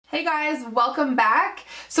Hey guys, welcome back.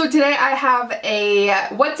 So today I have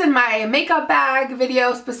a what's in my makeup bag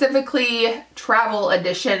video, specifically travel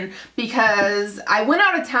edition, because I went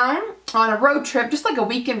out of town on a road trip, just like a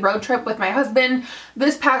weekend road trip with my husband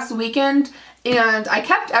this past weekend, and I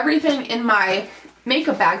kept everything in my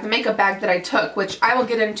makeup bag, the makeup bag that I took, which I will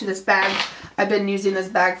get into this bag. I've been using this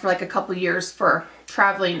bag for like a couple years for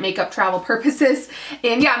traveling, makeup travel purposes.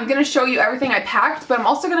 And yeah, I'm going to show you everything I packed, but I'm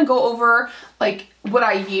also going to go over like what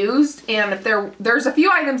I used, and if there's a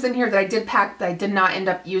few items in here that I did pack that I did not end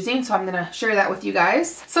up using, so I'm going to share that with you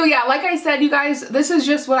guys. So yeah, like I said, you guys, this is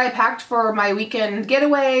just what I packed for my weekend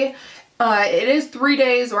getaway. It is 3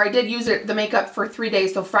 days, or I did use the makeup for 3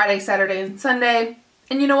 days, so Friday, Saturday, and Sunday.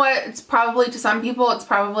 And you know what? It's probably, to some people, it's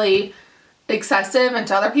probably excessive, and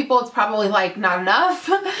to other people it's probably like not enough.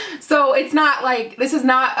 So it's not like, this is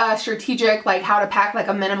not a strategic like how to pack, like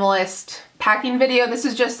a minimalist packing video. This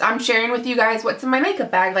is just, I'm sharing with you guys what's in my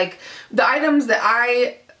makeup bag, like the items that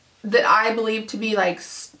I believe to be like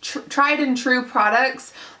tried and true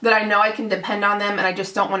products that I know I can depend on them, and I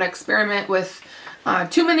just don't want to experiment with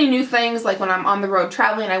too many new things. Like when I'm on the road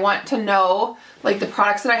traveling, I want to know like the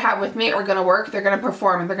products that I have with me are going to work, they're going to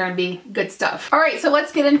perform, and they're going to be good stuff. Alright, so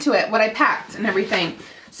let's get into it, what I packed and everything.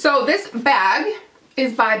 So this bag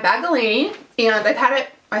is by Bagalini, and I've had it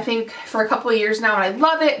I think for a couple of years now, and I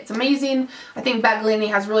love it. It's amazing. I think Bagalini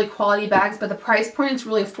has really quality bags, but the price point is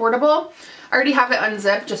really affordable. I already have it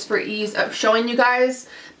unzipped just for ease of showing you guys,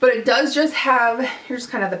 but it does just have, here's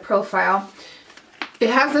kind of the profile. It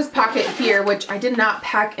has this pocket here, which I did not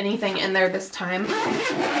pack anything in there this time.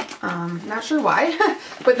 Not sure why,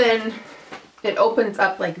 but then it opens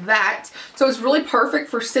up like that. So it's really perfect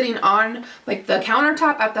for sitting on like the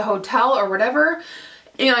countertop at the hotel or whatever.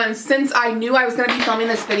 And since I knew I was going to be filming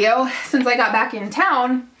this video, since I got back in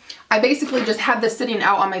town, I basically just had this sitting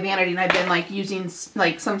out on my vanity, and I've been like using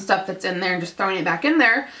like some stuff that's in there and just throwing it back in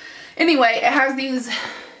there. Anyway, it has these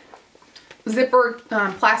zipper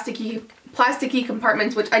plasticky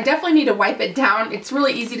compartments, which I definitely need to wipe it down. It's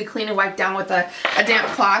really easy to clean and wipe down with a damp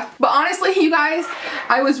cloth. But honestly, you guys,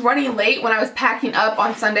 I was running late when I was packing up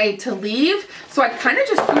on Sunday to leave, so I kind of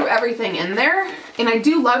just threw everything in there. And I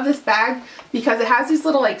do love this bag because it has these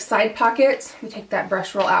little like side pockets. Let me take that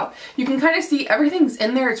brush roll out. You can kind of see everything's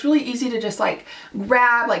in there. It's really easy to just like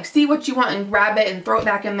grab, like see what you want and grab it and throw it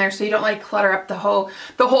back in there, so you don't like clutter up the whole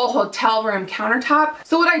hotel room countertop.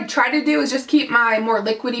 So what I try to do is just keep my more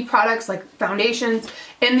liquidy products like foundations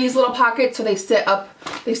in these little pockets, so they sit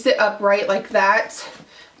upright like that.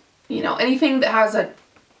 You know, anything that has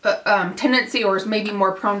a tendency or is maybe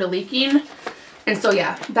more prone to leaking. And so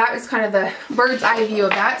yeah, that is kind of the bird's eye view of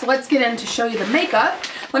that. So let's get in to show you the makeup.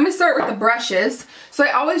 Let me start with the brushes. So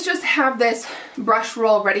I always just have this brush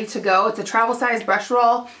roll ready to go. It's a travel size brush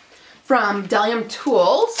roll from Delium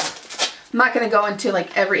Tools. I'm not going to go into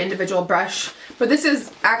like every individual brush, but this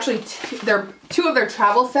is actually two of their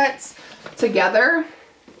travel sets together,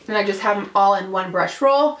 and I just have them all in one brush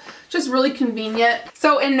roll. Just really convenient.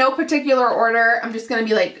 So in no particular order, I'm just going to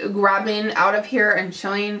be like grabbing out of here and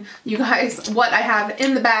showing you guys what I have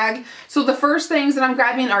in the bag. So the first things that I'm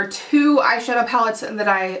grabbing are 2 eyeshadow palettes that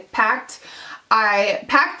I packed. I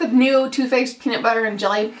packed the new Too Faced Peanut Butter and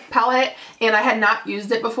Jelly palette, and I had not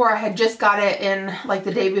used it before. I had just got it in like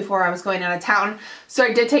the day before I was going out of town. So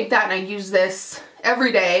I did take that and I use this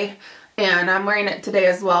every day. And I'm wearing it today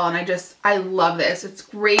as well, and I love this. It's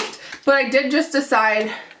great. But I did just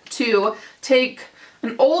decide to take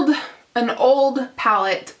an old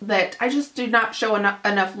palette that I just do not show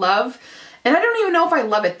enough love, and I don't even know if I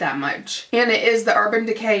love it that much. And it is the Urban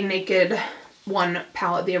Decay Naked One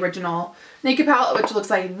palette, the original Naked palette, which looks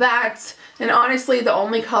like that. And honestly, the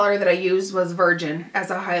only color that I used was Virgin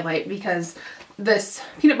as a highlight, because this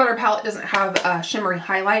peanut butter palette doesn't have a shimmery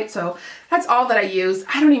highlight, so that's all that I use.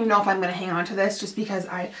 I don't even know if I'm going to hang on to this, just because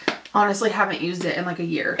I honestly haven't used it in like a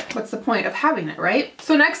year. What's the point of having it, right?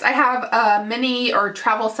 So next I have a mini or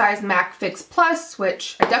travel size MAC Fix Plus,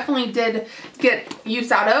 which I definitely did get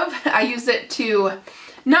use out of. I use it to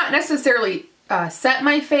not necessarily set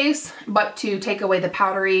my face, but to take away the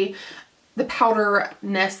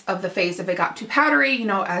powderness of the face if it got too powdery, you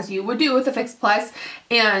know, as you would do with the Fix Plus,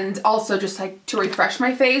 and also just like to refresh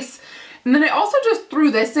my face. And then I also just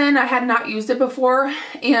threw this in. I had not used it before,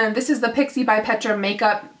 and this is the Pixi by Petra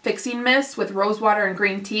Makeup Fixing Mist with rose water and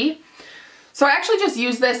green tea. So I actually just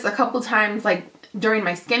used this a couple times like during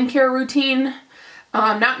my skincare routine.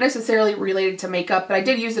 Not necessarily related to makeup, but I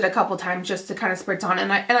did use it a couple times just to kind of spritz on,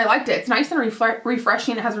 and I liked it. It's nice and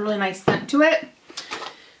refreshing. It has a really nice scent to it.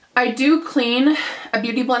 I do clean a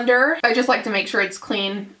beauty blender. I just like to make sure it's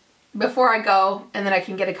clean before I go, and then I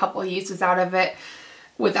can get a couple uses out of it.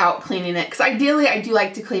 without cleaning it. Because ideally I do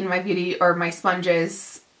like to clean my beauty or my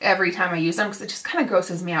sponges every time I use them because it just kind of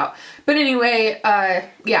grosses me out. But anyway,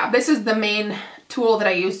 yeah, this is the main tool that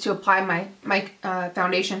I use to apply my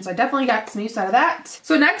foundation, so I definitely got some use out of that.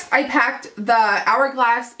 So next I packed the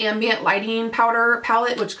Hourglass Ambient Lighting Powder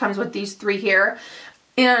Palette, which comes with these 3 here.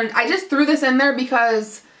 And I just threw this in there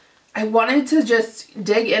because I wanted to just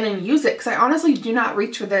dig in and use it because I honestly do not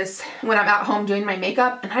reach for this when I'm at home doing my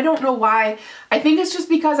makeup, and I don't know why. I think it's just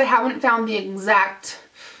because I haven't found the exact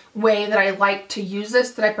way that I like to use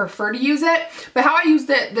this, that I prefer to use it. But how I used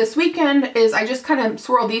it this weekend is I just kind of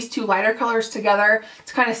swirl these 2 lighter colors together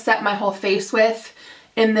to kind of set my whole face with.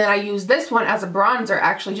 And then I used this one as a bronzer,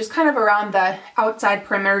 actually, just kind of around the outside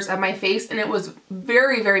perimeters of my face. And it was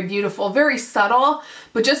very, very beautiful, very subtle,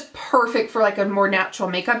 but just perfect for like a more natural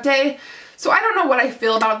makeup day. So I don't know what I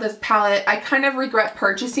feel about this palette. I kind of regret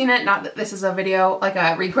purchasing it. Not that this is a video, like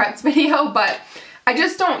a regrets video, but I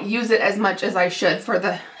just don't use it as much as I should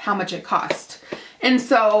for how much it cost. And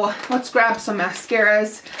so let's grab some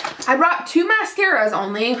mascaras. I brought 2 mascaras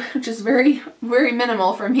only, which is very, very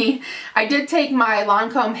minimal for me. I did take my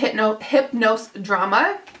Lancome Hypnose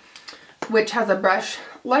Drama, which has a brush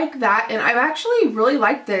like that, and I've actually really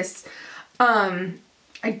liked this.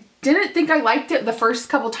 I didn't think I liked it the first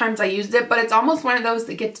couple times I used it, but it's almost one of those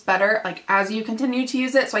that gets better like as you continue to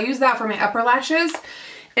use it. So I use that for my upper lashes.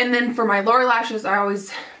 And then for my lower lashes, I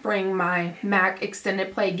always bring my MAC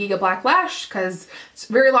Extended Play Giga Black Lash because it's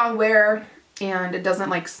very long wear and it doesn't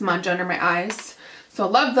like smudge under my eyes. So I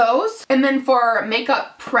love those. And then for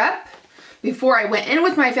makeup prep, before I went in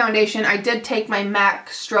with my foundation, I did take my MAC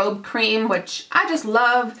Strobe Cream, which I just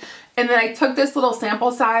love. And then I took this little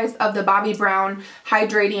sample size of the Bobbi Brown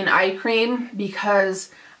Hydrating Eye Cream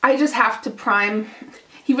because I just have to prime.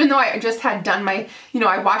 Even though I just had done my,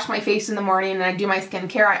 I wash my face in the morning and I do my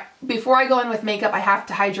skincare, before I go in with makeup, I have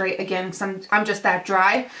to hydrate again because I'm just that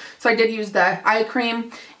dry. So I did use the eye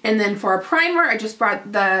cream. And then for a primer, I just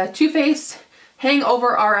brought the Too Faced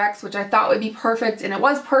Hangover RX, which I thought would be perfect. And it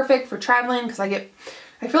was perfect for traveling because I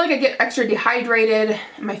feel like I get extra dehydrated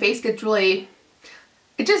and my face gets really,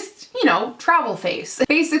 it just, travel face.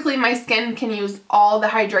 Basically, my skin can use all the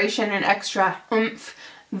hydration and extra oomph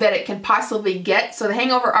that it can possibly get. So the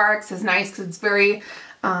Hangover RX is nice because it's very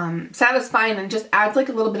satisfying and just adds like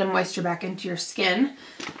a little bit of moisture back into your skin.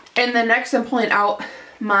 And then next I'm pulling out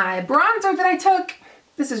my bronzer that I took.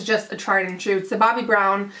 This is just a tried and true. It's the Bobbi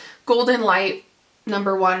Brown Golden Light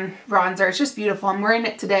 #1 bronzer. It's just beautiful. I'm wearing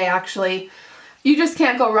it today actually. You just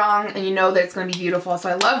can't go wrong and you know that it's going to be beautiful. So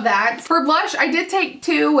I love that. For blush, I did take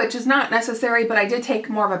 2, which is not necessary, but I did take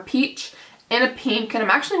more of a peach and a pink. And I'm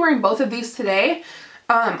actually wearing both of these today.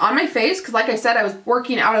 On my face, because like I said, I was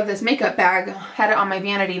working out of this makeup bag, had it on my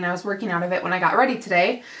vanity, and I was working out of it when I got ready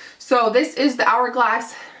today. So this is the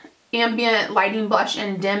Hourglass Ambient Lighting Blush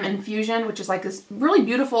in Dim Infusion, which is like this really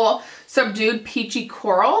beautiful subdued peachy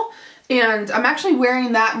coral. And I'm actually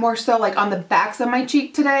wearing that more so like on the backs of my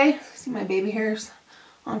cheek today. See my baby hairs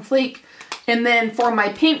on fleek. And then for my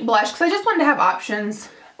pink blush, because I just wanted to have options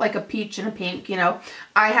like a peach and a pink,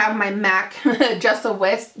 I have my MAC Just a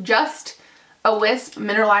Wisp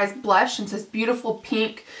Mineralized Blush. It's this beautiful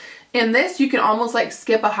pink. In this, you can almost like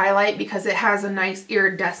skip a highlight because it has a nice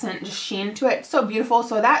iridescent sheen to it. It's so beautiful.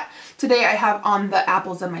 So that today I have on the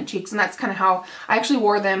apples of my cheeks, and that's kind of how I actually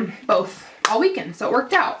wore them both all weekend. So it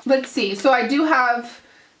worked out. Let's see. So I do have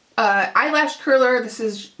eyelash curler. This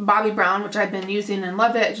is Bobbi Brown, which I've been using and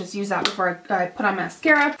love it. Just use that before I put on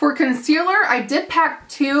mascara. For concealer, I did pack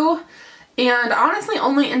 2. And honestly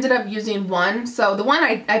only ended up using 1. So the one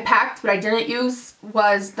I packed but I didn't use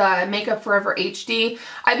was the Makeup Forever HD.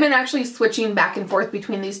 I've been actually switching back and forth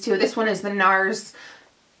between these 2. This one is the NARS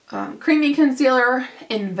Creamy Concealer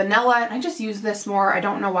in Vanilla. And I just use this more. I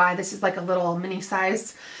don't know why. This is like a little mini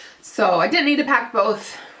size. So I didn't need to pack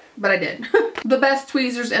both, but I did. The best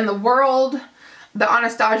tweezers in the world. The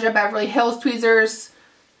Anastasia Beverly Hills tweezers.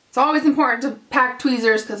 It's always important to pack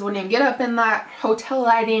tweezers because when you get up in that hotel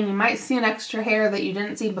lighting, you might see an extra hair that you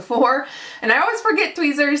didn't see before. And I always forget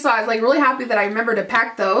tweezers, so I was like really happy that I remembered to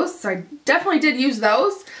pack those. So I definitely did use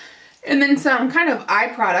those. And then some kind of eye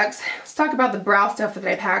products. Let's talk about the brow stuff that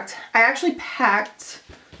I packed. I actually packed,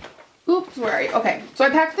 oops, where are you? Okay, so I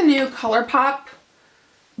packed the new ColourPop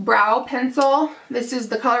brow pencil. This is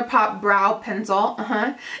the ColourPop brow pencil,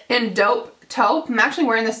 in Dope Taupe. I'm actually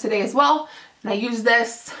wearing this today as well. And I use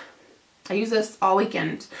this all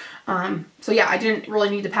weekend. So yeah, I didn't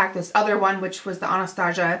really need to pack this other one, which was the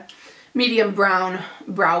Anastasia Medium Brown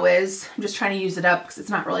Brow Wiz. I'm just trying to use it up because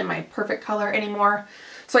it's not really my perfect color anymore.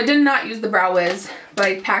 So I did not use the Brow Wiz, but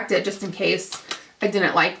I packed it just in case. I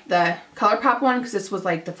didn't like the ColourPop one because this was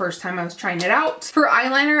like the first time I was trying it out. For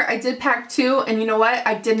eyeliner, I did pack 2, and you know what?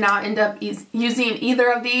 I did not end up using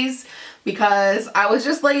either of these because I was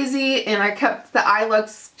just lazy and I kept the eye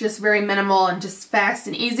looks just very minimal and just fast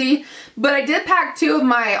and easy. But I did pack 2 of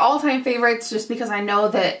my all-time favorites just because I know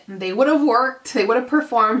that they would have worked, they would have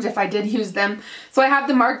performed if I did use them. So I have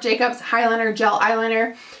the Marc Jacobs Highliner Gel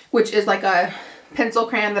Eyeliner, which is like a pencil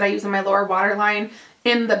crayon that I use in my lower waterline,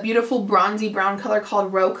 in the beautiful bronzy brown color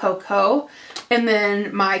called Rococo. And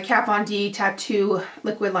then my Kat Von D Tattoo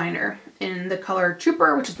Liquid Liner in the color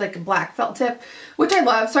Trooper, which is like a black felt tip, which I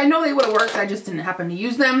love. So I know they would have worked, I just didn't happen to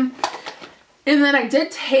use them. And then I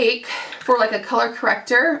did take, for like a color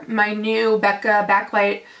corrector, my new Becca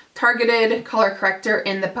Backlight Targeted Color Corrector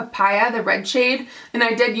in the Papaya, the red shade. And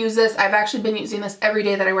I did use this. I've actually been using this every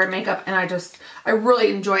day that I wear makeup, and I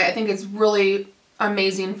really enjoy it. I think it's really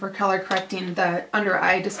amazing for color correcting the under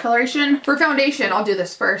eye discoloration. For foundation, I'll do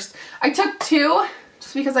this first. I took 2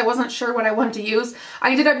 just because I wasn't sure what I wanted to use.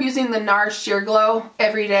 I ended up using the NARS Sheer Glow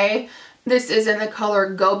Every Day. This is in the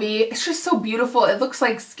color Gobi. It's just so beautiful. It looks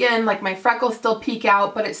like skin, like my freckles still peek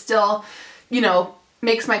out, but it still, you know,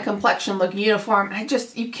 makes my complexion look uniform.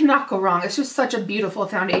 You cannot go wrong. It's just such a beautiful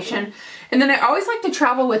foundation. And then I always like to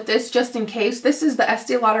travel with this just in case. This is the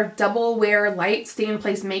Estee Lauder Double Wear Light Stay in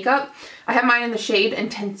Place Makeup. I have mine in the shade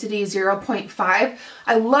Intensity 0.5.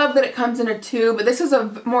 I love that it comes in a tube, but this is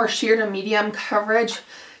a more sheer to medium coverage.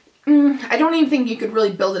 I don't even think you could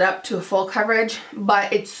really build it up to a full coverage,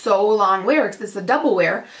 but it's so long wear because it's a double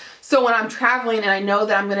wear. So when I'm traveling and I know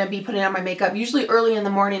that I'm going to be putting on my makeup, usually early in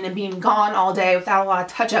the morning and being gone all day without a lot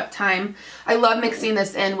of touch-up time, I love mixing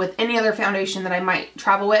this in with any other foundation that I might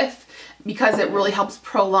travel with because it really helps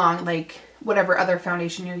prolong like whatever other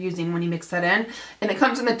foundation you're using when you mix that in. And it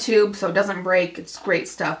comes in the tube so it doesn't break. It's great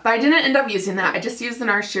stuff. But I didn't end up using that. I just used the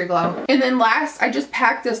NARS Sheer Glow. And then last, I just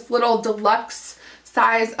packed this little deluxe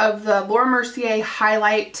size of the Laura Mercier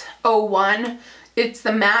Highlight 01. It's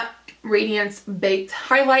the Matte Radiance Baked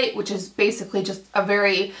Highlight, which is basically just a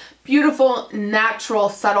very beautiful, natural,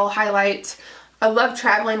 subtle highlight. I love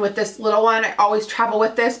traveling with this little one. I always travel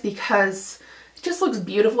with this because it just looks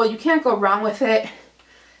beautiful. You can't go wrong with it.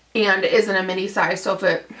 And it isn't a mini size, so if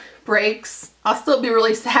it breaks, I'll still be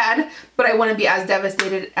really sad, but I wouldn't be as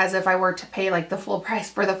devastated as if I were to pay like the full price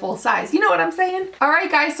for the full size. You know what I'm saying?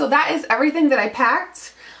 Alright guys, so that is everything that I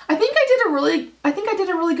packed. I think I did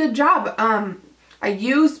a really good job. I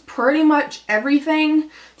used pretty much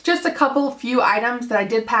everything. Just a few items that I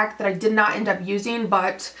did pack that I did not end up using,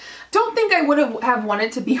 but don't think I would have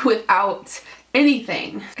wanted to be without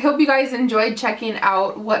anything. I hope you guys enjoyed checking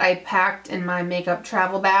out what I packed in my makeup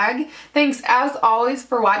travel bag. Thanks as always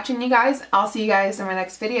for watching, you guys. I'll see you guys in my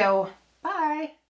next video. Bye!